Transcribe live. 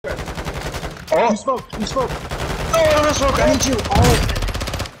Oh! You smoke! You smoke! Oh, no smoke! I need you! Oh!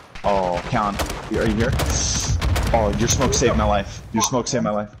 Oh, Count, are you here? Oh, your smoke saved my life. Your smoke saved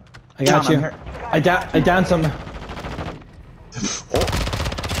my life. I got Count, you. I'm here. I downed some. Oh!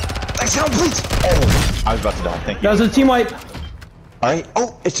 Thanks, Count, please! Oh! I was about to die, thank you. That was a team wipe. Alright,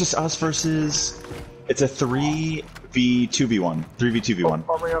 oh, it's just us versus... It's a 3v2v1. 3v2v1.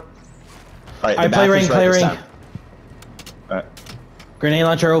 Alright, I play ring, play ring. Alright. Grenade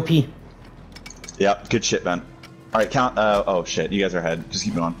launcher OP. Yep, good shit, Ben. Alright, Count, oh shit, you guys are ahead. Just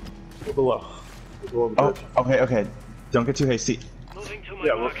keep going. Go below. Oh, okay. Don't get too hasty.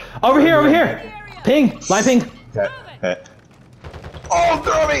 Yeah, Over here! Ping! Line ping! Okay. Oh,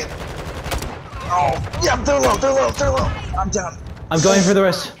 throw me! Oh, yeah, they're low. I'm down. I'm going for the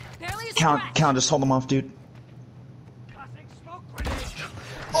rest. Count, just hold them off, dude.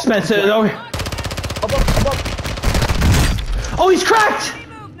 Spencer, over. Oh, he's cracked!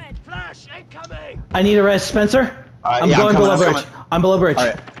 I need a res, Spencer. I'm yeah, going below bridge. coming. I'm below bridge.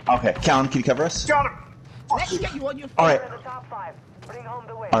 Alright, okay. Count, can you cover us? got him! Alright.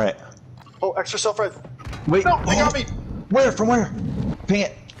 Alright. Oh, extra self-res. Wait. No, they got me! Where? From where? Ping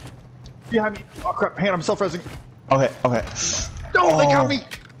it. Behind me. Oh crap, hang on, I'm self-resing. Okay. No, they got me!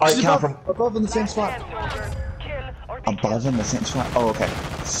 Alright, She's Count, above in the same spot. above in the same spot? Oh, okay.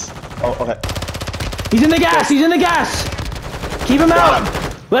 Oh, okay. He's in the gas! He's in the gas! Keep him out!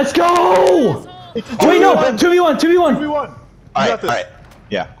 Let's go! Wait, no! 2v1! 2v1! We won! Alright.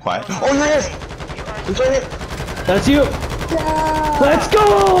 Yeah, quiet. Oh, here he is! He's right here! That's you! Let's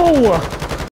go!